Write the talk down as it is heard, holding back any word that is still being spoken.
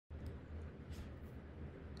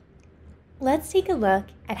let's take a look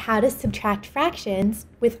at how to subtract fractions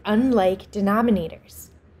with unlike denominators.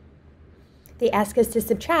 They ask us to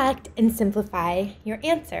subtract and simplify your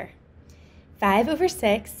answer. 5 over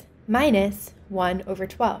 6 minus 1 over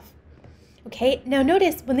 12. Okay, now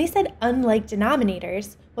notice when they said unlike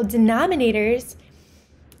denominators, well, denominators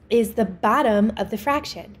is the bottom of the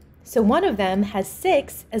fraction. So one of them has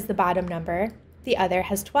 6 as the bottom number, the other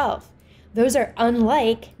has 12. Those are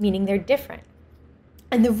unlike, meaning they're different.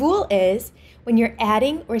 And the rule is when you're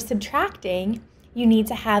adding or subtracting, you need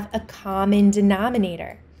to have a common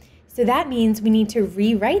denominator. So that means we need to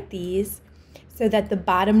rewrite these so that the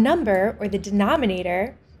bottom number or the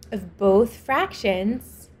denominator of both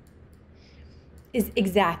fractions is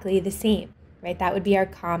exactly the same, right? That would be our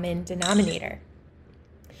common denominator.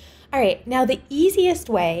 All right, now the easiest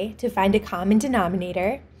way to find a common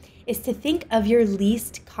denominator is to think of your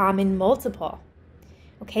least common multiple.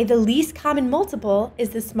 Okay, the least common multiple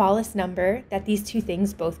is the smallest number that these two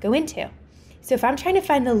things both go into. So if I'm trying to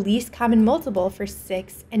find the least common multiple for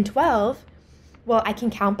 6 and 12, well, I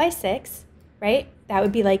can count by 6, right? That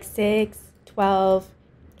would be like 6, 12,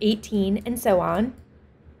 18, and so on.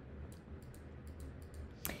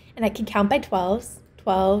 And I can count by 12s,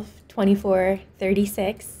 12, 24,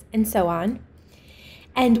 36, and so on.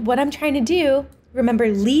 And what I'm trying to do, remember,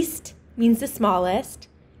 least means the smallest,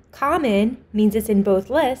 common means it's in both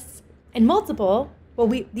lists, and multiple,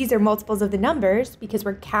 well, these are multiples of the numbers because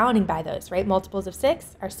we're counting by those, right? Multiples of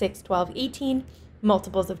 6 are 6, 12, 18.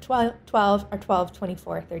 Multiples of 12 are 12,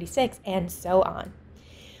 24, 36, and so on.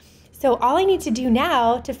 So all I need to do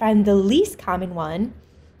now to find the least common one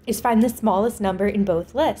is find the smallest number in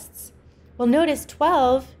both lists. Well, notice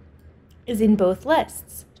 12 is in both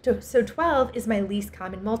lists. So 12 is my least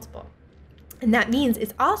common multiple. And that means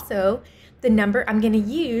it's also the number I'm going to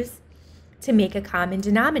use to make a common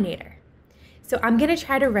denominator. So I'm going to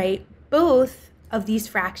try to write both of these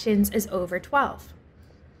fractions as over 12.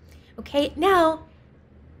 Okay, now,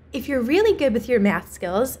 if you're really good with your math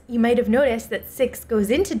skills, you might have noticed that 6 goes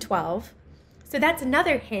into 12. So that's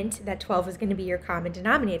another hint that 12 is going to be your common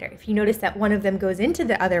denominator. If you notice that one of them goes into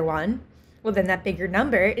the other one, well, then that bigger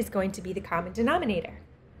number is going to be the common denominator.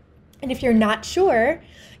 And if you're not sure,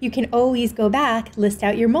 you can always go back, list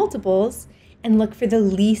out your multiples, and look for the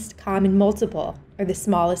least common multiple, or the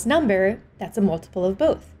smallest number that's a multiple of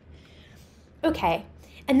both. Okay,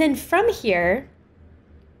 and then from here,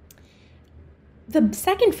 the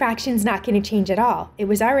second fraction's not going to change at all. It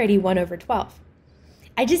was already 1 over 12.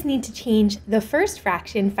 I just need to change the first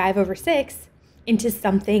fraction, 5 over 6, into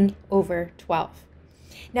something over 12.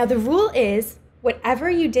 Now the rule is, whatever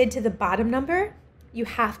you did to the bottom number, you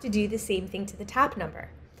have to do the same thing to the top number.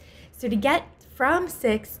 So to get from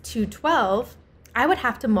 6 to 12, I would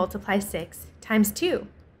have to multiply 6 times 2,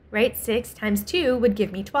 right? 6 times 2 would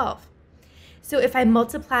give me 12. So if I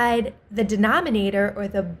multiplied the denominator or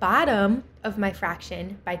the bottom of my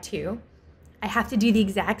fraction by 2, I have to do the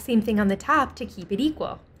exact same thing on the top to keep it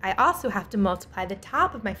equal. I also have to multiply the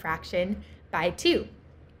top of my fraction by 2.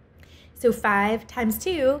 So 5 times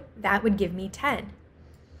 2, that would give me 10.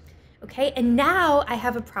 Okay, and now I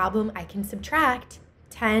have a problem. I can subtract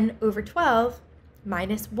 10 over 12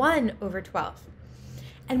 minus 1 over 12.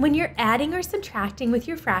 And when you're adding or subtracting with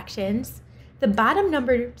your fractions, the bottom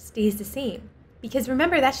number stays the same. Because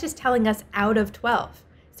remember, that's just telling us out of 12.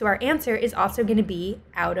 So our answer is also going to be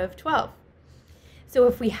out of 12. So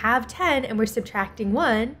if we have 10 and we're subtracting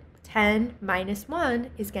 1, 10 minus 1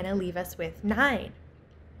 is going to leave us with 9.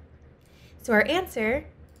 So our answer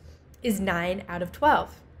is 9 out of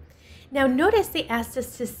 12. Now notice they asked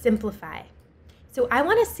us to simplify. So I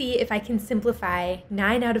want to see if I can simplify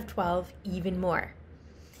 9 out of 12 even more.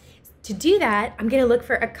 To do that, I'm going to look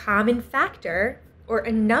for a common factor or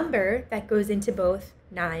a number that goes into both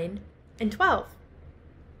 9 and 12.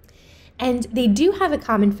 And they do have a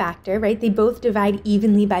common factor, right? They both divide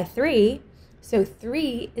evenly by 3. So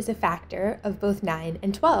 3 is a factor of both 9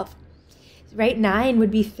 and 12. Right? 9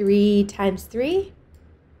 would be 3 times 3.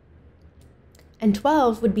 And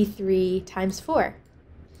 12 would be 3 times 4.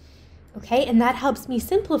 Okay, and that helps me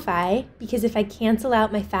simplify because if I cancel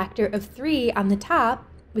out my factor of 3 on the top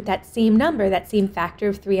with that same number, that same factor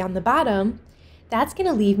of 3 on the bottom, that's going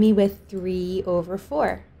to leave me with 3 over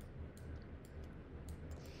 4.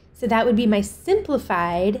 So that would be my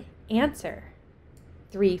simplified answer,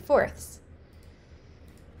 3/4.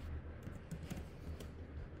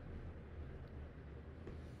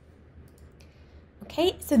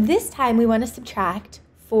 Okay, so this time we want to subtract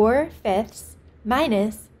 4/5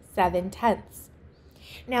 minus 7/10.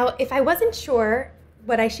 Now, if I wasn't sure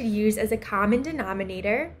what I should use as a common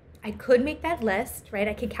denominator, I could make that list, right?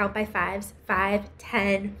 I could count by fives, 5,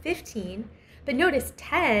 10, 15. But notice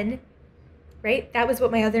 10, right? That was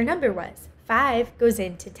what my other number was. 5 goes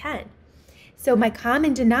into 10. So my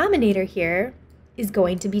common denominator here is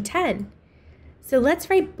going to be 10. So let's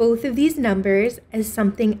write both of these numbers as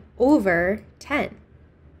something over 10.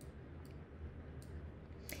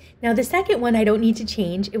 Now the second one I don't need to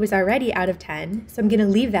change. It was already out of 10, so I'm going to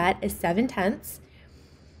leave that as 7/10.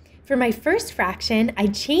 For my first fraction, I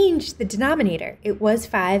changed the denominator. It was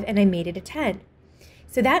 5 and I made it a 10.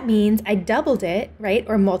 So that means I doubled it, right,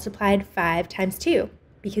 or multiplied 5 times 2,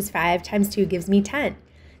 because 5 times 2 gives me 10.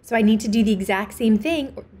 So I need to do the exact same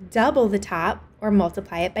thing, double the top or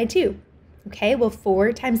multiply it by 2. Okay, well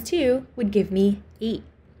 4 times 2 would give me 8.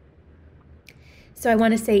 So I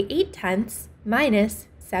want to say 8/10 minus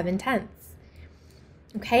 7/10.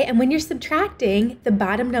 Okay, and when you're subtracting, the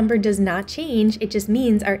bottom number does not change. It just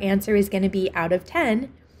means our answer is going to be out of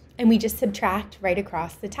 10, and we just subtract right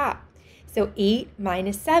across the top. So 8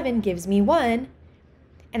 minus 7 gives me 1,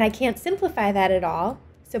 and I can't simplify that at all,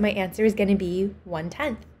 so my answer is going to be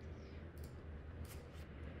 1/10.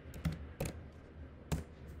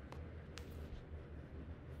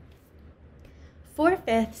 Four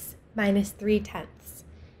fifths minus 3/10.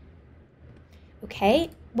 Okay,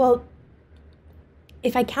 well,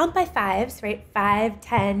 if I count by fives, right, 5,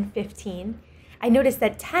 10, 15, I notice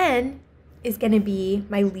that 10 is going to be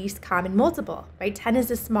my least common multiple, right? 10 is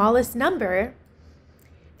the smallest number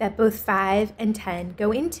that both 5 and 10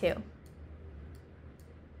 go into.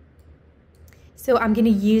 So I'm going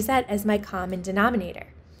to use that as my common denominator.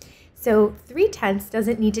 So 3/10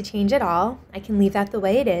 doesn't need to change at all. I can leave that the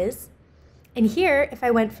way it is. And here, if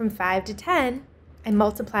I went from 5 to 10, I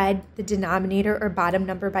multiplied the denominator or bottom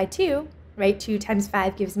number by 2, right? 2 times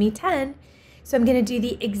 5 gives me 10. So I'm going to do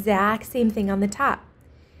the exact same thing on the top.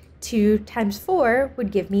 2 times 4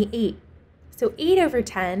 would give me 8. So 8 over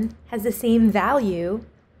 10 has the same value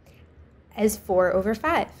as 4 over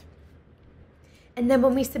 5. And then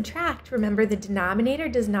when we subtract, remember the denominator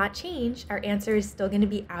does not change. Our answer is still going to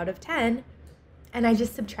be out of 10. And I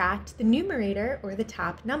just subtract the numerator or the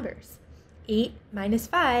top numbers. 8 minus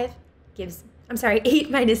 3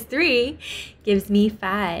 gives me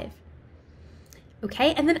 5.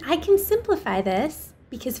 Okay, and then I can simplify this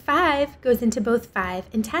because 5 goes into both 5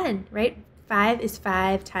 and 10, right? 5 is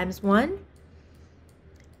 5 times 1,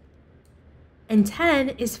 and 10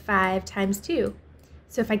 is 5 times 2.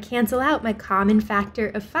 So if I cancel out my common factor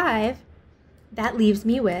of 5, that leaves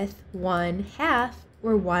me with 1/2,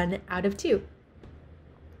 or 1 out of 2.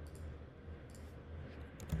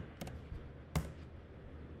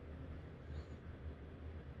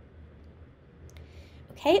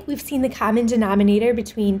 Okay, we've seen the common denominator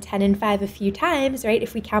between 10 and 5 a few times, right?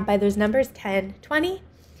 If we count by those numbers, 10, 20,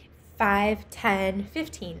 5, 10,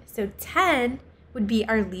 15. So 10 would be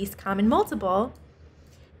our least common multiple.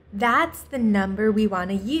 That's the number we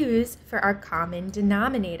want to use for our common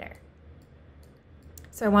denominator.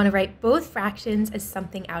 So I want to write both fractions as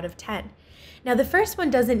something out of 10. Now the first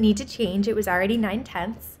one doesn't need to change. It was already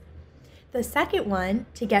 9/10. The second one,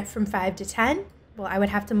 to get from 5 to 10, well, I would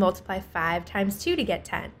have to multiply 5 times 2 to get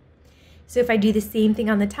 10. So if I do the same thing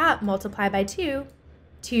on the top, multiply by 2,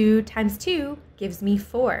 2 times 2 gives me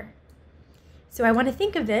 4. So I want to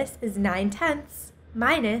think of this as 9/10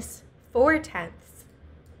 minus 4/10.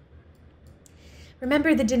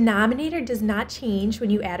 Remember, the denominator does not change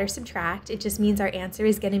when you add or subtract. It just means our answer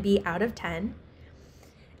is going to be out of 10.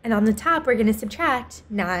 And on the top, we're going to subtract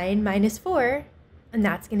 9 minus 4, and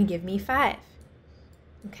that's going to give me 5.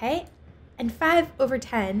 Okay? And 5 over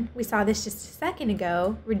 10, we saw this just a second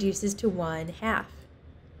ago, reduces to 1/2.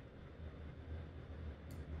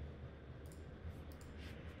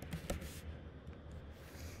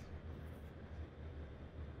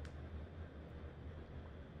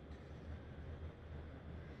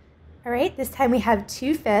 All right, this time we have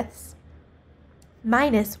 2/5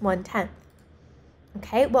 minus 1/10.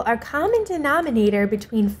 Okay, well, our common denominator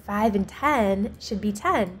between 5 and 10 should be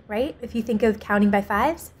 10, right? If you think of counting by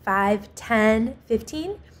fives, 5, 10,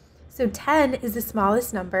 15. So 10 is the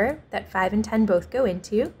smallest number that 5 and 10 both go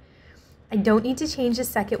into. I don't need to change the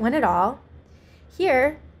second one at all.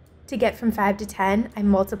 Here, to get from 5 to 10, I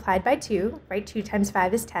multiplied by 2, right? 2 times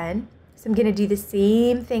 5 is 10. So I'm going to do the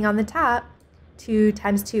same thing on the top. 2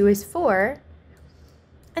 times 2 is 4.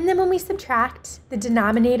 And then when we subtract, the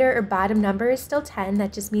denominator or bottom number is still 10.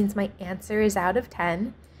 That just means my answer is out of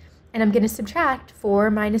 10. And I'm going to subtract 4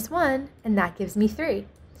 minus 1, and that gives me 3.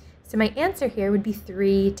 So my answer here would be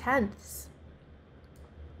 3/10.